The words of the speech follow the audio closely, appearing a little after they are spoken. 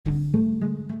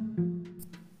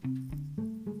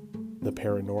the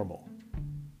paranormal,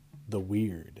 the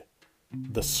weird,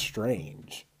 the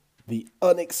strange, the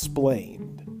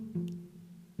unexplained,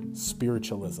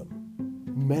 spiritualism,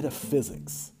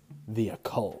 metaphysics, the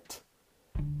occult.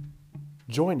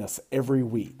 Join us every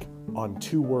week on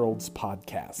Two Worlds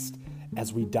Podcast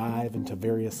as we dive into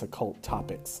various occult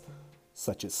topics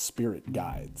such as spirit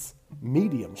guides,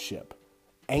 mediumship,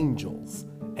 angels,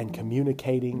 and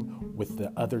communicating with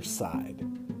the other side.